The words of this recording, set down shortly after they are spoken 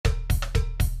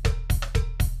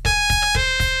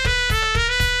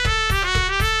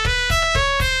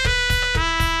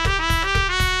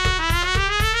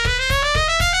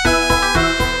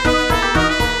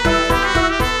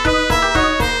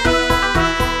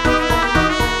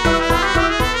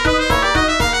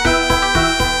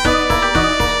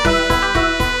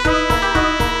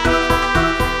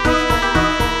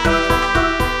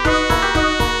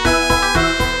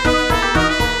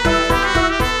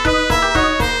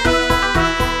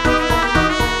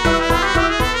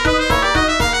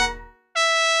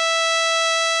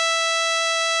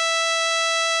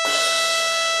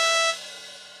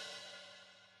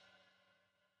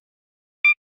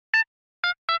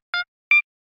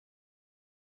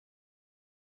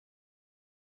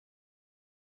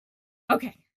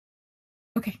Okay.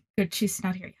 Okay, good. She's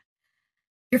not here yet.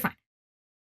 You're fine.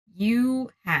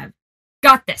 You have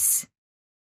got this.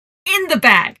 In the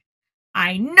bag.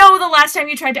 I know the last time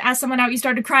you tried to ask someone out, you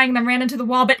started crying and then ran into the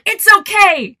wall, but it's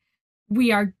okay!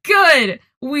 We are good!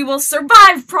 We will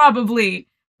survive, probably!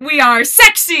 We are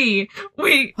sexy!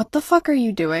 What the fuck are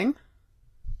you doing?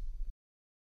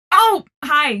 Oh!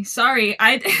 Hi, sorry.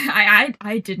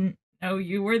 I didn't know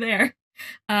you were there.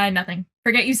 Nothing.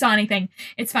 Forget you saw anything.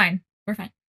 It's fine. We're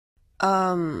fine.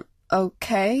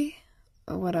 Okay.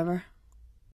 Whatever.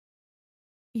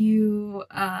 You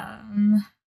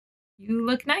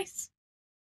look nice.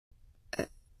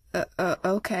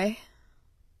 Okay.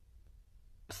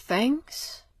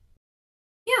 Thanks?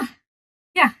 Yeah.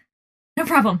 No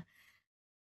problem.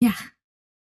 Yeah.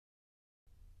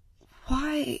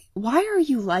 Why are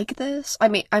you like this? I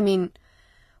mean,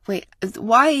 wait,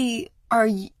 why are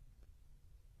you...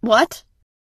 What?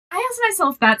 I ask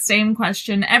myself that same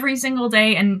question every single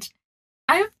day, and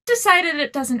I've decided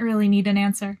it doesn't really need an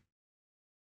answer.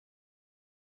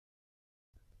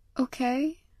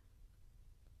 Okay.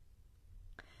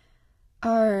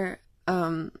 Are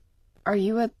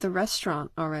you at the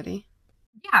restaurant already?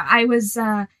 Yeah, I was,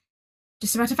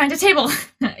 just about to find a table.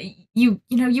 You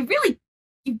really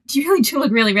do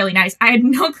look really, really nice. I had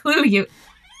no clue you...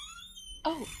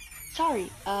 Oh, sorry.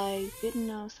 I didn't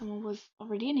know someone was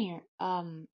already in here.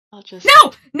 I'll just...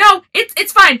 No!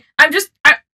 It's fine! I was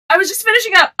just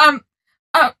finishing up,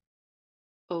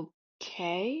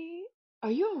 Okay.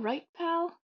 Are you alright,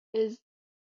 pal? Is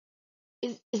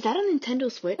that a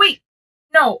Nintendo Switch? Wait!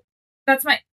 No! That's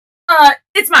my...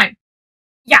 it's mine!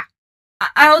 Yeah.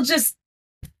 I'll just...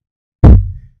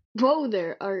 Whoa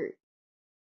there, are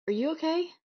you okay?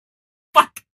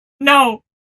 Fuck! No!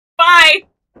 Bye!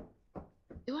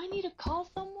 Do I need to call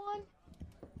someone?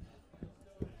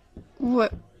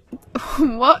 What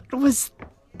was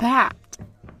that?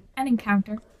 An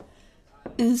encounter.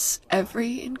 Is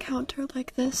every encounter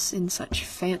like this in such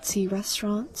fancy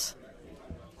restaurants?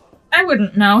 I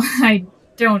wouldn't know. I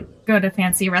don't go to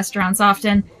fancy restaurants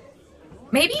often.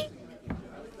 Maybe?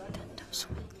 Nintendo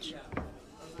Switch.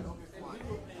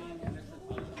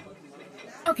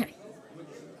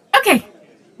 Okay.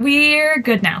 We're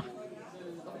good now.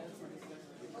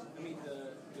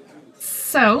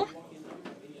 So,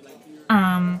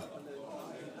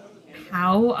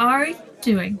 how are you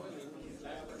doing?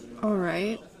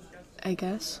 Alright, I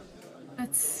guess.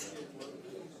 That's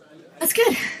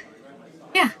good.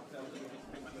 Yeah.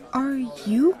 Are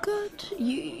you good?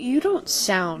 You don't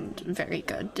sound very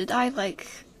good. Did I,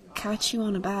 catch you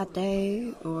on a bad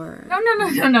day, or... No,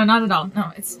 not at all.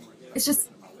 No, it's just...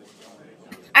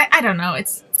 I don't know.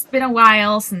 It's been a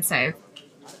while since I've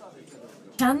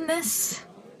done this.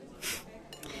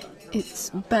 It's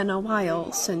been a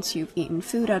while since you've eaten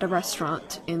food at a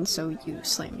restaurant, and so you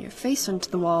slam your face into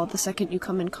the wall the second you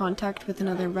come in contact with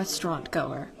another restaurant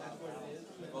goer.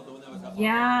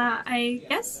 Yeah, I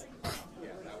guess.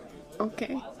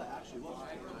 Okay.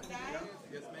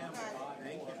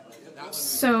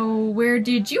 So, where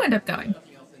did you end up going?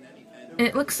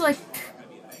 It looks like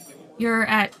you're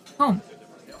at home,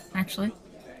 actually.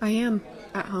 I am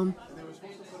at home.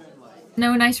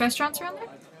 No nice restaurants around there?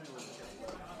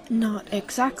 Not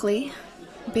exactly.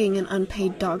 Being an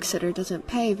unpaid dog sitter doesn't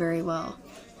pay very well.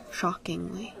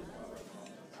 Shockingly.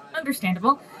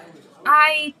 Understandable.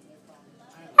 I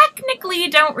technically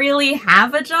don't really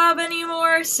have a job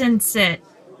anymore since it,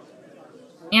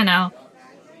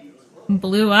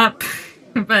 blew up.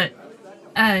 But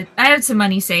I had some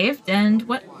money saved, and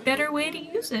what better way to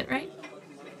use it, right?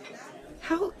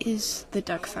 How is the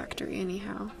duck factory,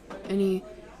 anyhow? Any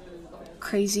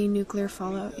crazy nuclear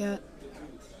fallout yet?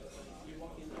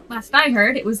 Last I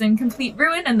heard, it was in complete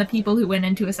ruin, and the people who went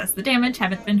in to assess the damage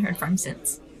haven't been heard from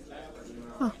since.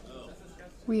 Huh.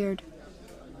 Weird.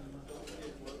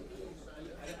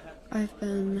 I've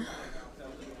been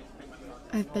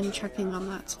checking on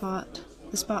that spot.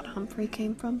 The spot Humphrey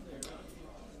came from.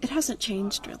 It hasn't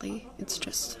changed, really. It's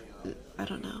just... I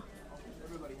don't know.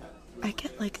 I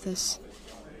get, this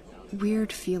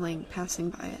weird feeling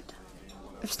passing by it.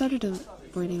 I've started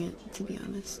avoiding it, to be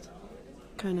honest.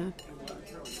 Kinda...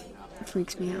 It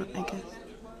freaks me out, I guess.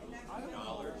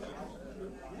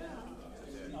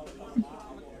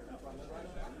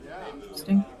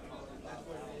 Interesting.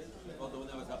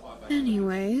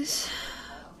 Anyways,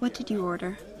 what did you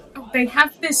order? Oh, they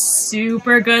have this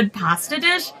super good pasta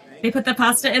dish. They put the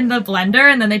pasta in the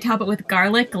blender and then they top it with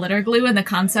garlic, glitter glue, and the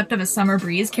concept of a summer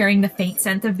breeze carrying the faint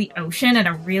scent of the ocean and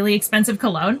a really expensive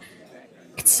cologne.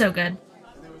 It's so good.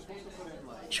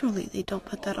 Surely they don't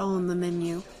put that all on the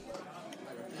menu.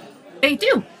 They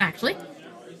do, actually.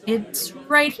 It's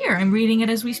right here. I'm reading it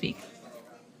as we speak.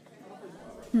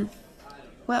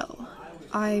 Well,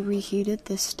 I reheated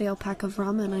this stale pack of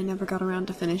ramen I never got around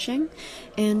to finishing,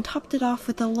 and topped it off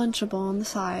with a Lunchable on the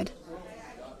side.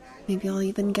 Maybe I'll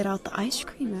even get out the ice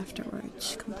cream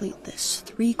afterwards, complete this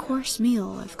 3-course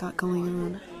meal I've got going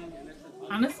on.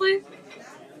 Honestly,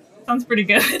 sounds pretty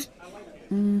good.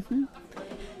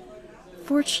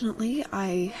 Fortunately,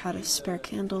 I had a spare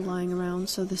candle lying around,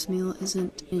 so this meal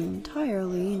isn't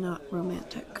entirely not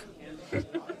romantic.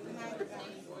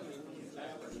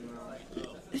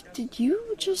 Did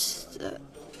you just...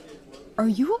 are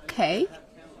you okay?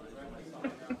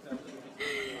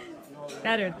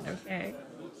 Better than okay.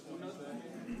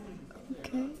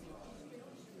 Okay.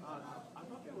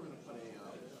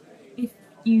 If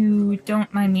you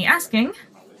don't mind me asking,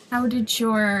 how did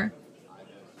your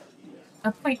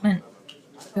appointment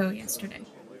go yesterday?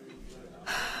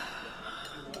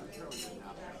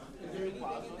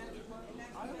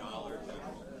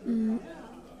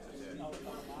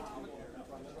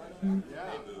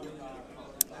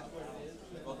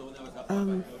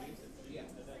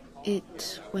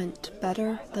 It went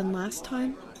better than last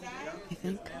time, I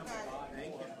think.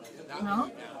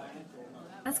 Well,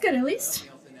 that's good at least.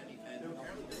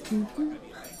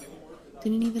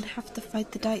 Didn't even have to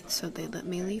fight the dice, so they let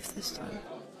me leave this time.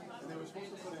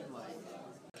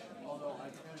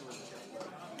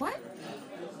 What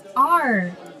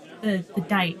are the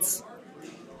dites?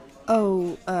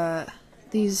 Oh,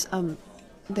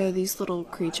 they're these little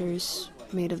creatures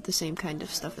made of the same kind of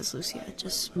stuff as Lucia,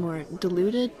 just more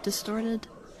diluted, distorted.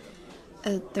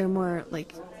 They're more,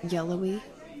 like, yellowy,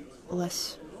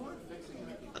 less,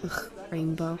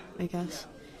 rainbow, I guess.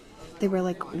 They wear,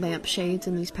 like, lampshades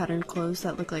and these patterned clothes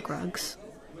that look like rugs.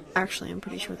 Actually, I'm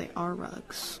pretty sure they are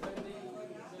rugs.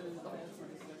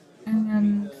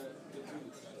 And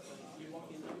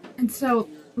so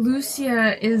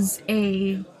Lucia is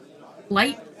a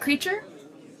light creature?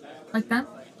 Like that?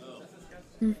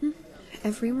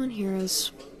 Everyone here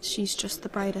is. She's just the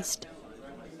brightest.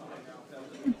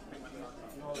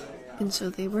 And so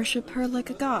they worship her like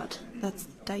a god. That's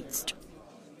Deitz.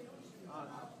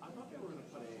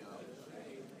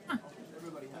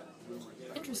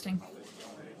 Interesting.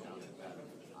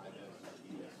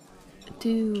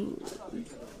 Do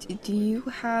you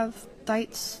have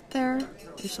Deitz there?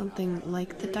 Or something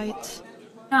like the Deitz?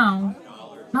 No.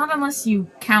 Not unless you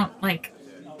count, like,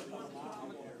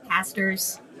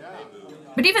 casters.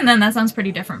 But even then, that sounds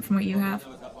pretty different from what you have.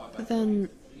 But then,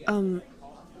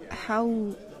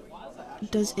 how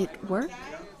does it work?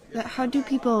 How do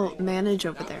people manage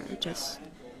over there?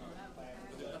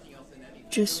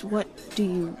 Just what do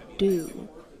you do?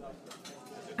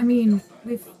 I mean,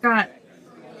 we've got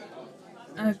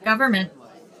a government,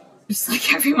 just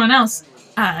like everyone else.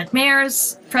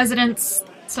 Mayors, presidents,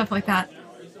 stuff like that.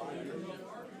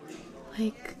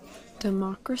 Like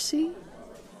democracy?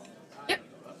 Yep.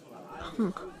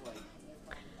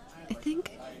 I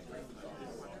think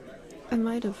I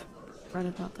might have read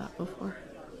about that before.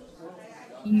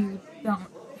 You don't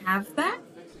have that?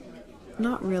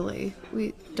 Not really.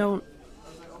 We don't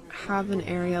have an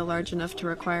area large enough to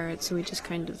require it, so we just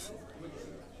kind of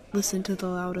listen to the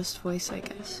loudest voice, I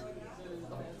guess.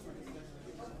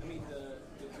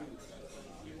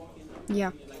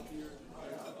 Yeah.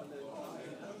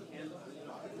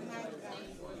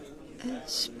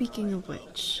 Speaking of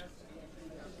which,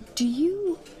 do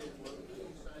you...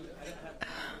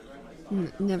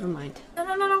 never mind.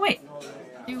 No, wait.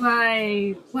 Do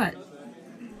I... what?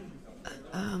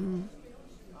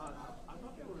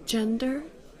 Gender?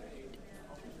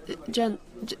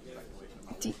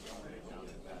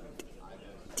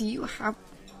 Do you have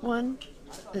one?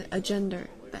 A gender,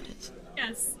 that is.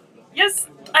 Yes. Yes,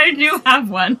 I do have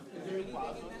one.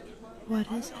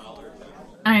 What is it?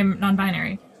 I'm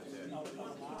non-binary.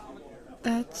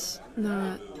 That's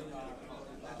not...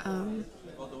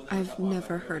 I've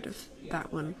never heard of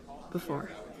that one before.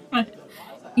 What?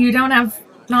 You don't have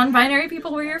non-binary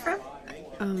people where you're from?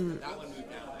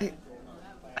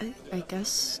 I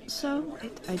guess so.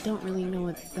 I don't really know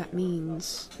what that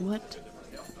means. What?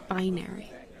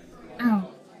 Binary? Oh.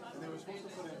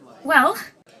 Well,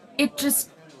 it just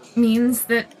means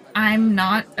that I'm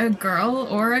not a girl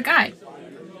or a guy.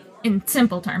 In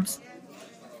simple terms.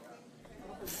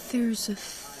 There's a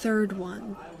third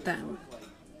one, then.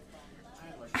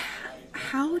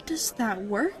 How does that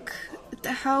work?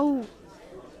 How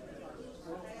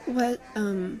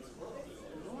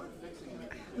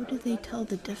do they tell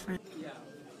the difference?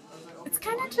 It's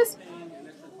kind of just...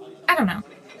 I don't know.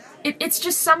 It's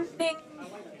just something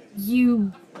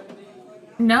you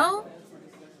know?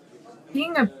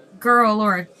 Being a girl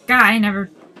or a guy never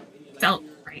felt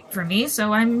right for me,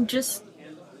 so I'm just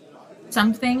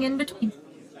something in between.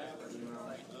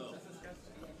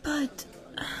 But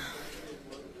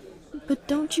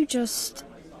don't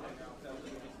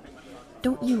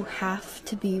you have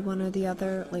to be one or the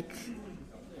other? Like,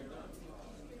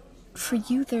 for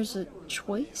you, there's a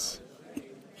choice?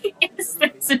 Yes,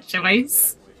 there's a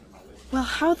choice. Well,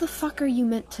 how the fuck are you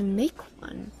meant to make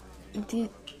one?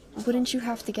 Wouldn't you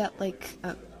have to get, like,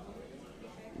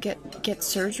 get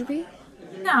surgery?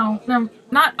 No,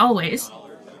 not always.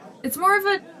 It's more of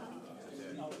a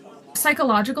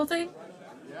psychological thing.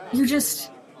 You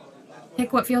just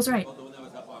pick what feels right.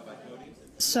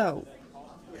 So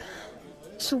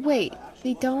wait,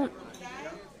 you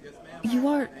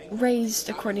aren't raised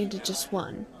according to just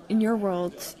one. In your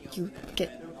world, you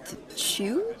get to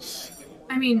choose?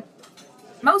 I mean,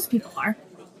 most people are.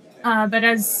 But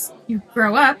as you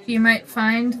grow up, you might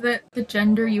find that the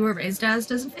gender you were raised as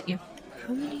doesn't fit you.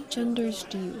 How many genders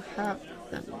do you have,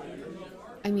 then?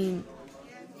 I mean,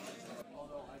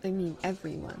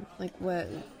 everyone. Like, what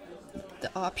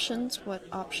options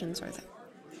are there?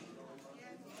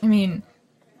 I mean,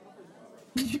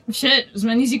 shit, as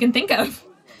many as you can think of.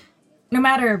 No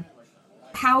matter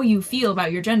how you feel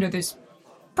about your gender, there's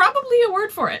probably a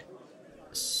word for it.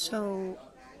 So,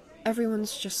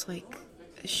 everyone's just like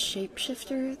a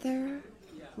shapeshifter there?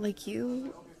 Like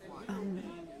you?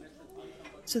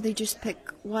 So they just pick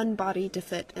one body to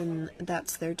fit and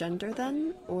that's their gender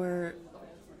then? Or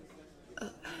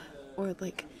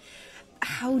like,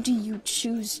 how do you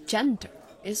choose gender?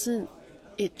 Isn't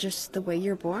it just the way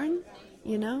you're born,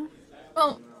 you know?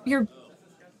 Well, your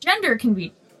gender can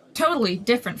be totally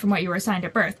different from what you were assigned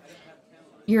at birth.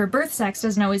 Your birth sex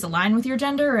doesn't always align with your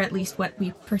gender, or at least what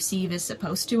we perceive is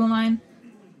supposed to align.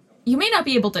 You may not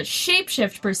be able to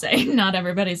shapeshift per se, not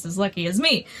everybody's as lucky as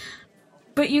me,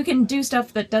 but you can do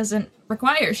stuff that doesn't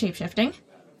require shapeshifting,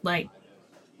 like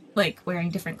wearing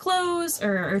different clothes,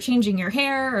 or changing your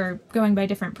hair, or going by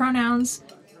different pronouns.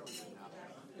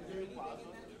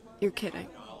 You're kidding.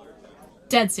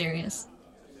 Dead serious.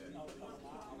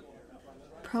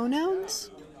 Pronouns?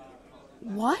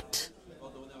 What?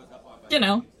 You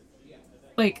know,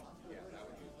 like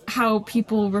how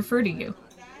people refer to you.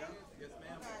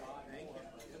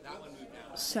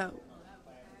 So,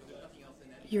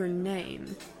 your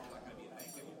name.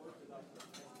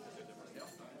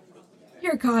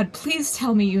 Dear God, please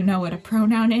tell me you know what a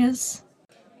pronoun is.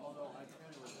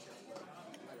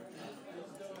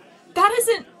 That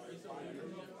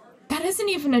isn't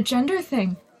even a gender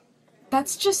thing.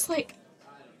 That's just like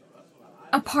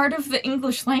a part of the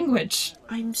English language.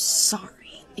 I'm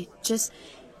sorry.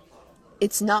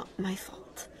 It's not my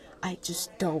fault. I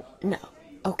just don't know.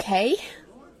 Okay?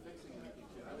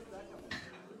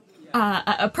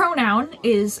 A pronoun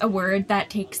is a word that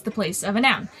takes the place of a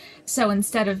noun. So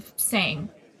instead of saying,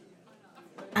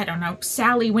 I don't know,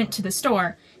 Sally went to the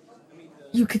store,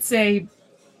 you could say,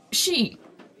 she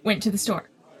went to the store.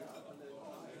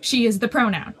 She is the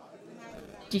pronoun.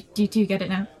 Do you get it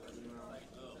now?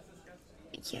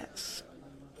 Yes.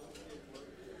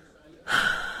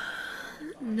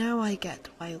 Now I get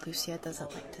why Lucia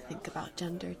doesn't like to think about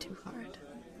gender too hard.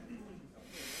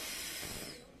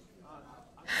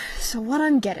 So what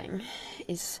I'm getting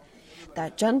is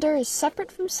that gender is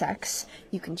separate from sex,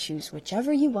 you can choose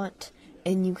whichever you want,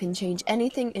 and you can change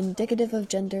anything indicative of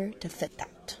gender to fit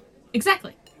that.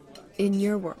 Exactly. In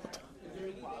your world.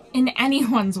 In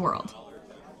anyone's world.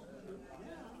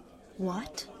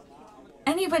 What?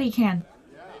 Anybody can.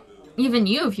 Even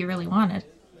you if you really wanted.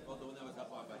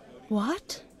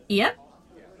 What? Yep.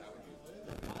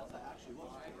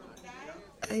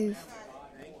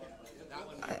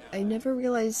 I never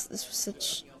realized this was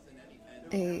such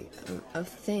a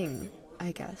thing,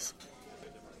 I guess.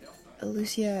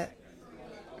 Lucia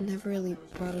never really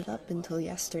brought it up until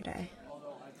yesterday.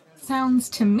 Sounds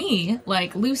to me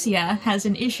like Lucia has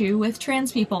an issue with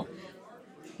trans people.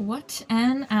 What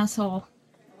an asshole.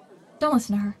 Don't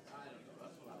listen to her.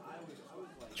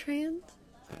 Trans?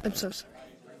 I'm so sorry.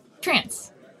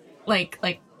 Trans. Like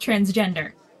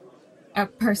transgender. A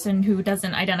person who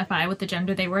doesn't identify with the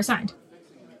gender they were assigned.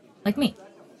 Like me.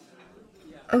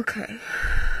 Okay.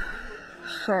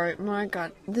 Sorry, my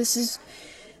god. This is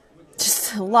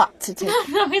just a lot to take.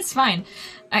 No, it's fine.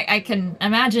 I can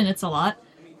imagine it's a lot.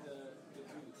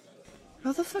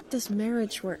 How the fuck does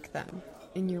marriage work then,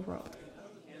 in your world?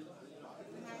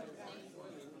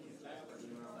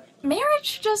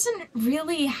 Marriage doesn't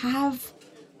really have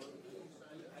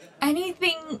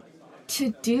anything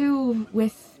to do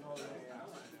with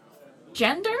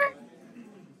gender?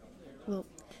 Well,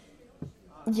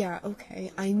 yeah,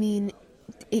 okay. I mean,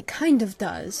 it kind of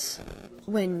does.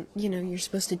 when, you're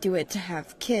supposed to do it to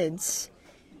have kids.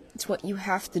 It's what you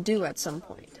have to do at some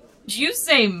point. Did you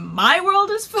say my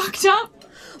world is fucked up?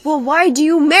 Well, why do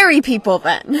you marry people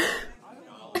then?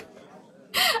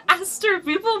 Aster,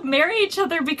 people marry each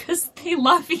other because they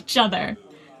love each other.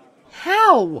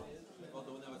 How?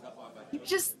 You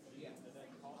just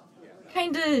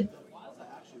kinda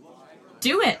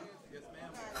do it.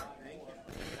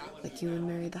 Like you would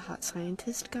marry the hot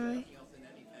scientist guy?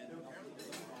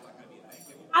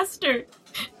 Aster,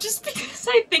 just because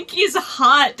I think he's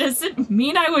hot doesn't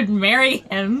mean I would marry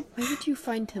him. Why would you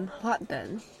find him hot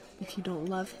then, if you don't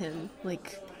love him,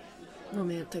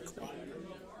 romantically?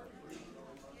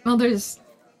 Well, there's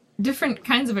different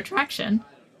kinds of attraction.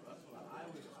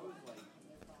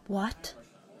 What?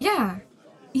 Yeah.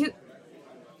 You...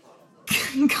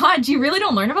 God, you really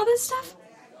don't learn about this stuff?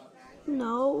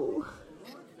 No.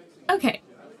 Okay.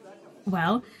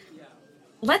 Well,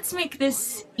 let's make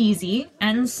this easy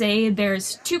and say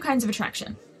there's two kinds of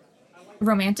attraction.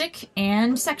 Romantic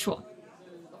and sexual.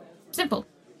 Simple.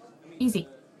 Easy.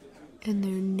 And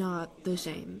they're not the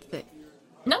same thing.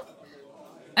 No.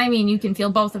 I mean, you can feel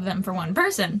both of them for one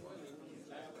person.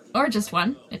 Or just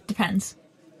one. It depends.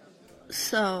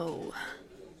 So,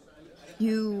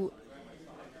 you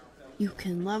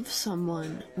can love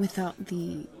someone without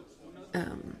the,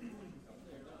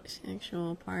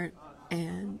 sexual part,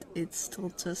 and it's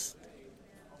still just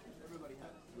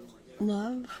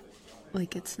love?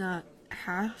 Like, it's not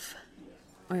half?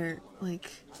 Or,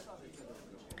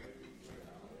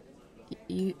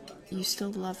 you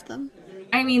still love them?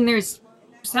 I mean, there's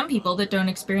some people that don't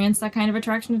experience that kind of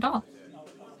attraction at all.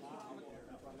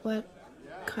 What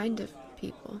kind of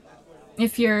people?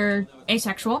 If you're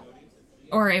asexual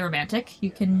or aromantic,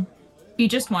 you can be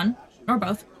just one or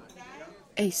both.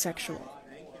 Asexual.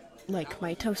 Like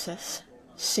mitosis.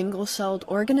 Single-celled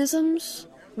organisms?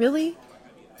 Really?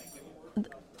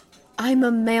 I'm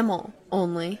a mammal,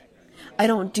 only. I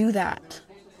don't do that.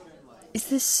 Is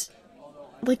this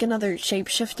like another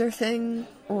shapeshifter thing,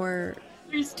 or...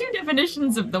 There's two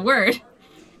definitions of the word.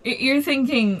 You're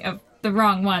thinking of the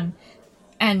wrong one.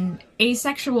 An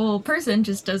asexual person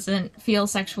just doesn't feel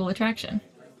sexual attraction.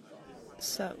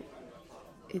 So,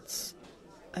 it's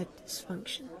a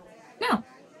dysfunction? No.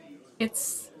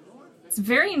 It's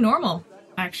very normal,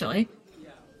 actually.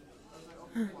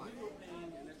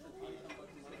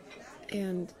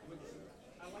 And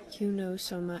you know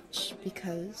so much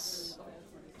because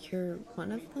you're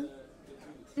one of them?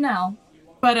 No.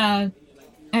 But, I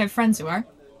have friends who are.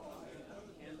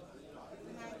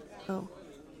 Oh.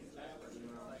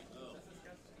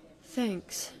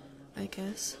 Thanks, I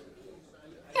guess.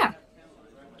 Yeah.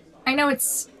 I know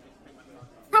it's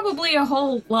probably a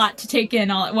whole lot to take in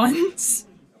all at once.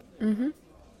 Mm-hmm.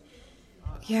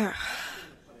 Yeah.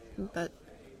 But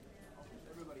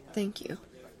thank you.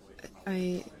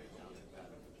 I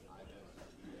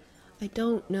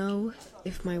don't know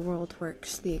if my world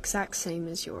works the exact same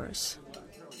as yours.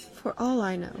 For all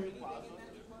I know,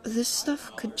 this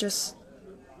stuff could just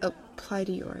apply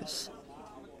to yours.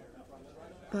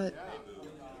 But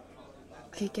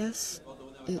I guess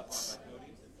it's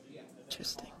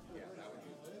interesting.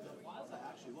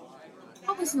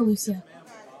 How was Lucia?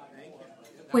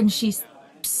 When she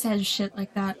says shit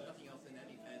like that.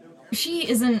 She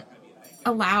isn't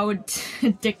allowed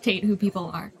to dictate who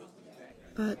people are.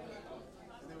 But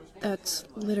that's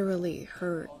literally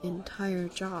her entire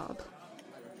job.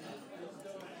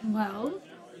 Well,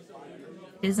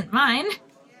 it isn't mine.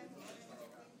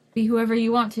 Be whoever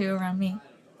you want to around me.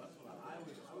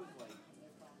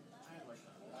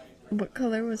 What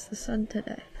color was the sun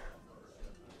today?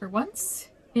 For once,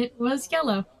 it was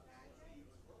yellow.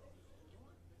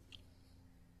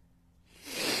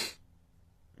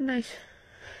 Nice.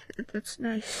 That's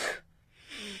nice.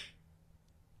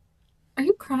 Are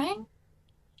you crying?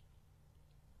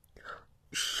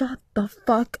 Shut the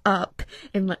fuck up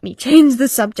and let me change the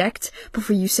subject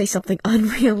before you say something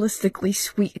unrealistically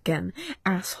sweet again,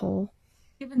 asshole.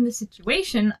 Given the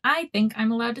situation, I think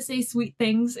I'm allowed to say sweet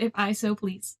things if I so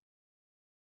please.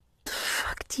 The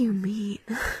fuck do you mean?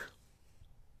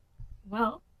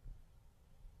 Well,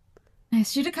 I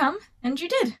asked you to come, and you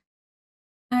did.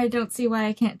 I don't see why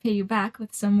I can't pay you back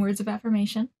with some words of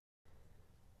affirmation.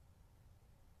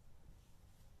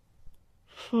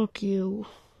 Fuck you.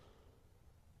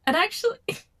 And actually...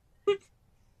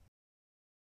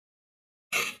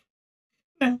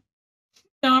 No.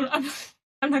 No,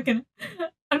 I'm not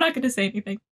gonna say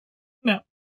anything. No.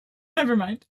 Never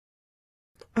mind.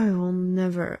 I will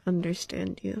never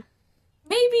understand you.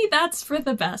 Maybe that's for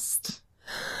the best.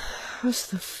 How's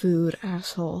the food,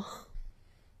 asshole?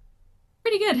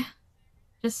 Pretty good.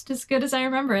 just as good as I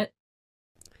remember it.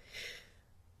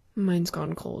 Mine's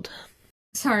gone cold.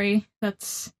 Sorry,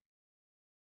 that's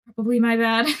probably my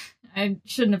bad. I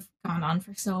shouldn't have gone on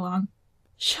for so long.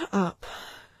 Shut up.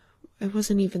 I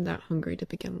wasn't even that hungry to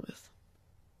begin with.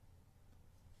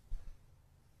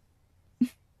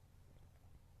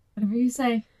 Whatever you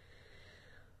say.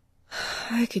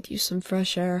 I could use some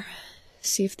fresh air.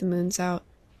 See if the moon's out.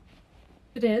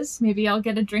 If it is, maybe I'll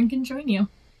get a drink and join you.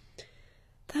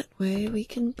 That way we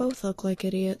can both look like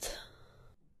idiots.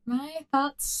 My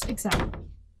thoughts exactly.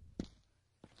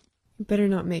 You better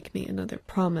not make me another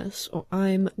promise, or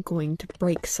I'm going to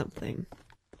break something.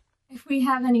 If we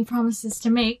have any promises to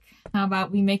make, how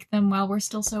about we make them while we're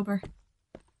still sober?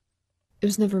 It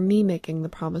was never me making the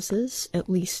promises, at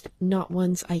least not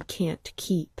ones I can't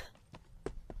keep.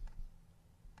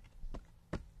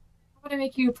 I want to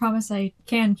make you a promise I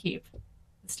can keep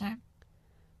this time.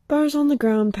 Bars on the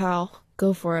ground, pal.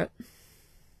 Go for it.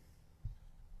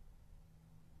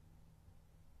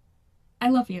 I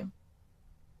love you.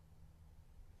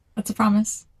 That's a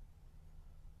promise.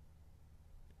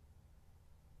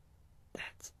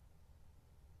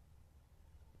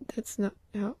 That's not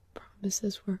how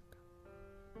promises work.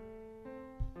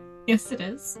 Yes, it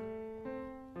is.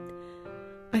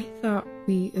 I thought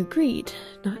we agreed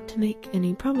not to make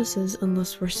any promises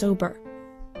unless we're sober.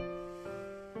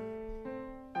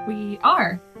 We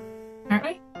are, aren't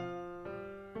we?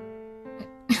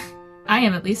 I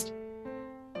am, at least.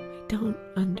 I don't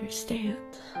understand.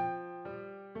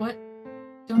 What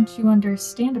don't you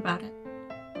understand about it?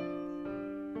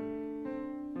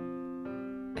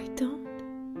 I don't.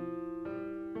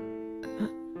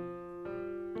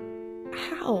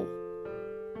 How?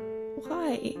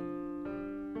 Why?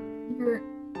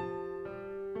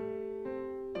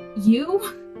 You?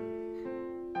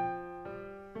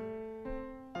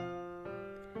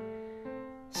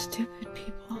 Stupid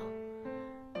people.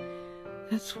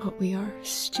 That's what we are.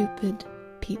 Stupid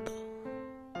people.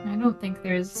 I don't think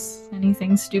there's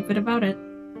anything stupid about it.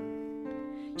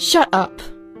 Shut up!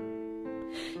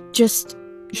 Just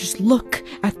look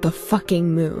at the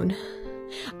fucking moon.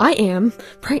 I am,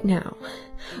 right now.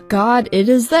 God, it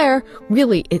is there.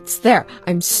 Really, it's there.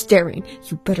 I'm staring.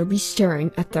 You better be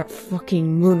staring at that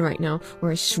fucking moon right now,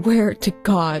 or I swear to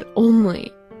God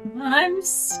only. I'm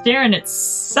staring at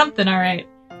something, alright.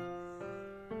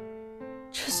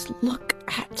 Just look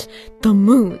at the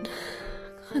moon.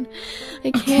 God,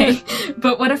 I can't. Okay,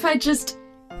 but what if I just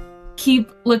keep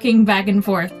looking back and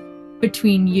forth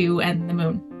between you and the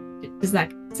moon? Does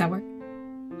that work?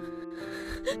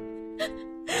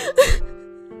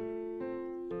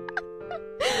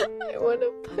 I want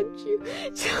to punch you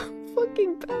so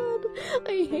fucking bad.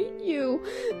 I hate you.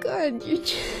 God, you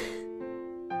just...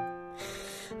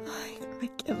 I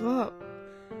give up.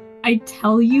 I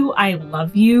tell you I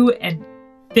love you, and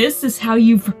this is how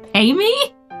you repay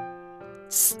me?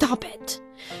 Stop it.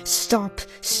 Stop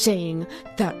saying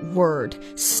that word.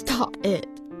 Stop it.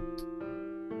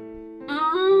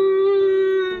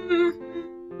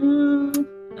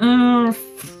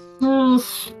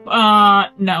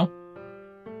 No.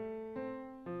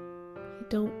 I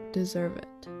don't deserve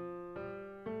it.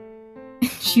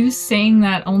 You saying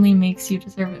that only makes you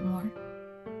deserve it more.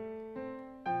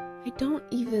 I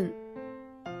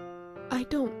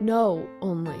don't know,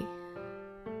 only.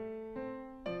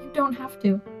 You don't have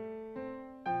to.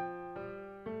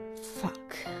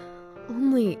 Fuck.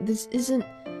 Only, this isn't...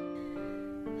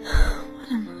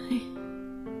 What am I?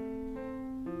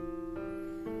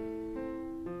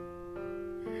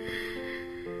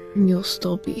 You'll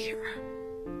still be here.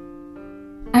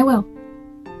 I will.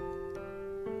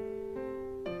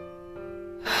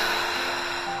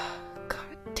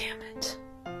 God damn it.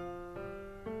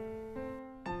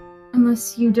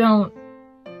 Unless you don't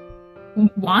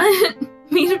want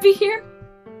me to be here?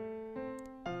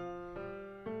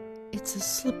 It's a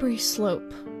slippery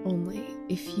slope, only.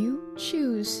 If you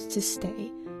choose to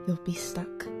stay, you'll be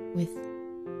stuck with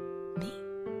me.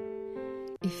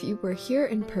 If you were here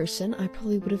in person, I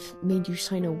probably would have made you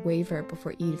sign a waiver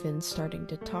before even starting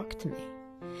to talk to me.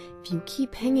 If you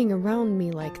keep hanging around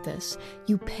me like this,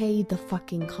 you pay the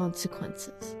fucking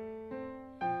consequences.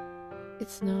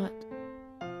 It's not...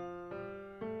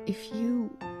 If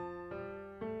you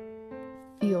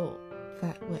feel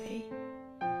that way,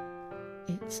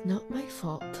 it's not my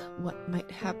fault what might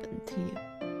happen to you.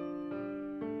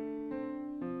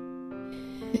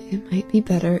 It might be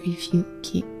better if you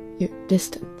keep your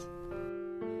distance.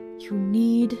 You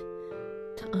need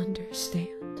to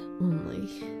understand, only.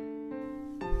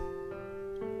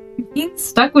 Being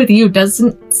stuck with you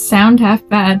doesn't sound half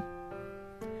bad.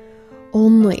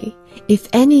 only if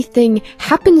anything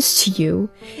happens to you,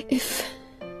 if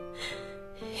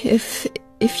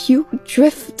you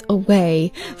drift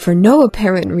away for no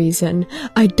apparent reason,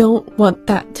 I don't want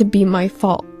that to be my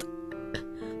fault.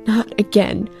 Not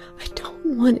again. I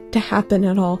don't want it to happen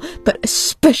at all, but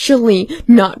especially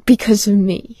not because of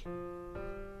me.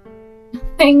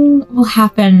 Nothing will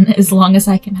happen as long as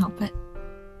I can help it.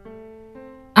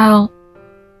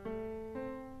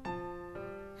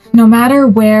 No matter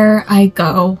where I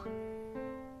go,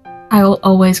 I will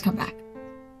always come back.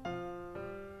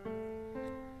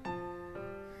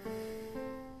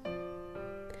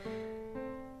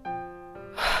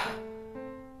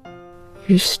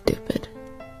 You're stupid.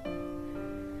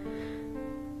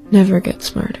 Never get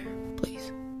smarter,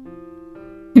 please.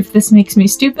 If this makes me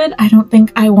stupid, I don't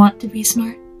think I want to be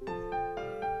smart.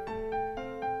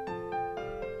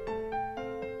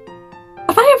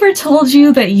 Have I ever told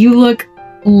you that you look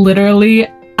literally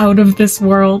out of this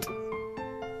world?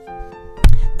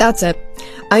 That's it.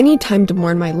 I need time to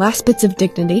mourn my last bits of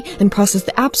dignity and process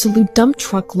the absolute dump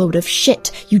truckload of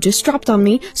shit you just dropped on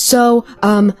me, so,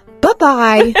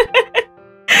 bye-bye!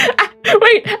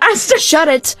 Wait, Asta! Shut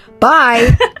it!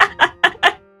 Bye!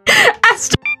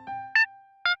 Asta!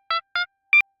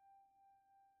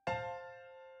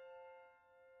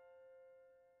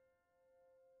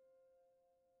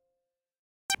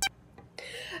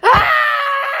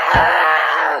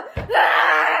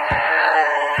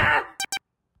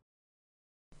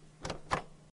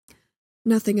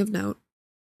 Nothing of note,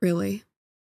 really.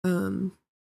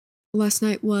 Last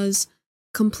night was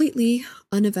completely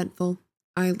uneventful.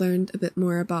 I learned a bit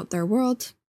more about their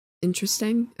world.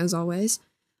 Interesting, as always,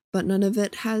 but none of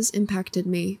it has impacted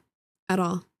me at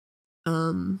all.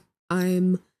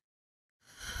 I'm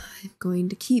going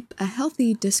to keep a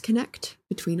healthy disconnect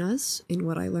between us in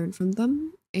what I learned from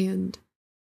them and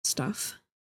stuff.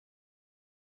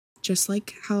 Just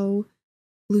like how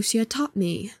Lucia taught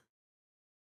me.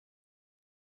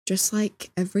 Just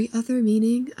like every other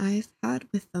meeting I've had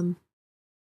with them.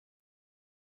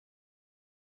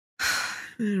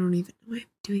 I don't even know why I'm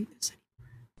doing this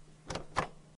anymore.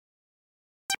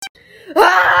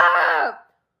 Ah!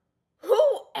 Who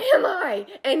am I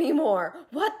anymore?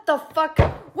 What the fuck?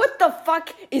 What the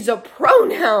fuck is a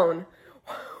pronoun?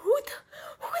 Who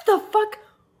the fuck?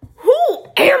 Who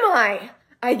am I?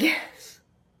 I guess.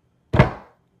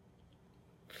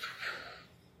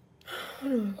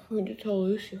 What am I going to tell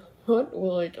Lucia? What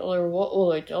will I tell her? What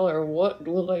will I tell her? What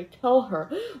will I tell her?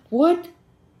 What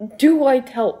do I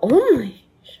tell only?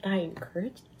 Should I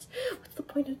encourage this? What's the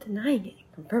point of denying it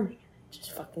and confirming it?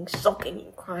 Just fucking sulking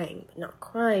and crying,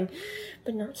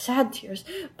 but not sad tears.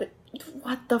 But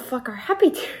what the fuck are happy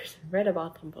tears? I've read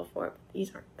about them before, but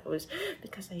these aren't those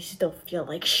because I still feel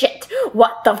like shit.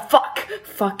 What the fuck?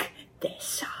 Fuck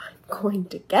this. I'm going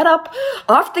to get up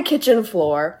off the kitchen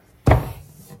floor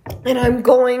and I'm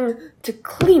going to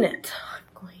clean it. I'm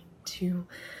going to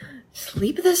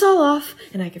sleep this all off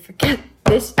and I can forget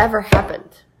this ever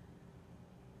happened.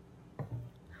 I'm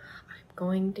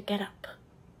going to get up.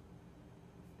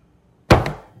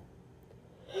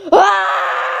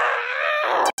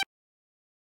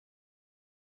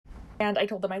 And I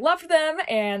told them I loved them,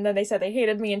 and then they said they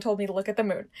hated me and told me to look at the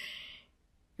moon.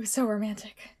 It was so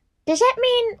romantic. Does that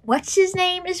mean what's his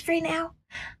name is free now?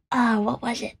 What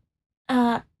was it?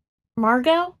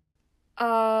 Margot?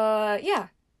 Yeah.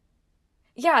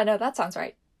 Yeah, no, that sounds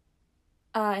right.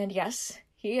 And yes,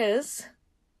 he is.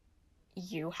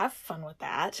 You have fun with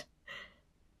that.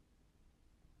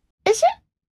 Is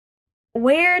it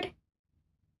weird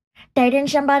dating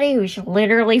somebody who's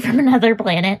literally from another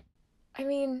planet? I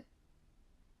mean,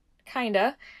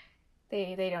 kinda.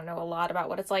 They don't know a lot about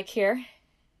what it's like here.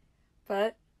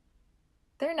 But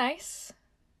they're nice.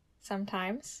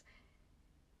 Sometimes.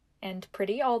 And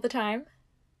pretty all the time.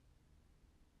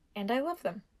 And I love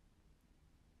them.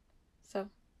 So.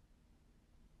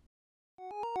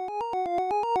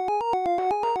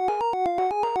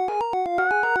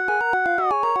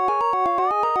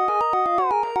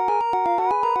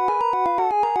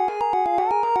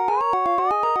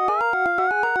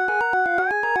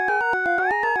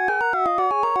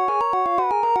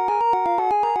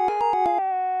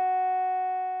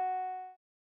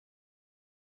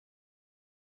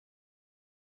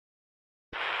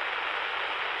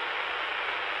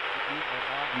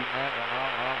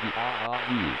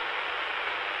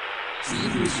 See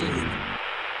you soon.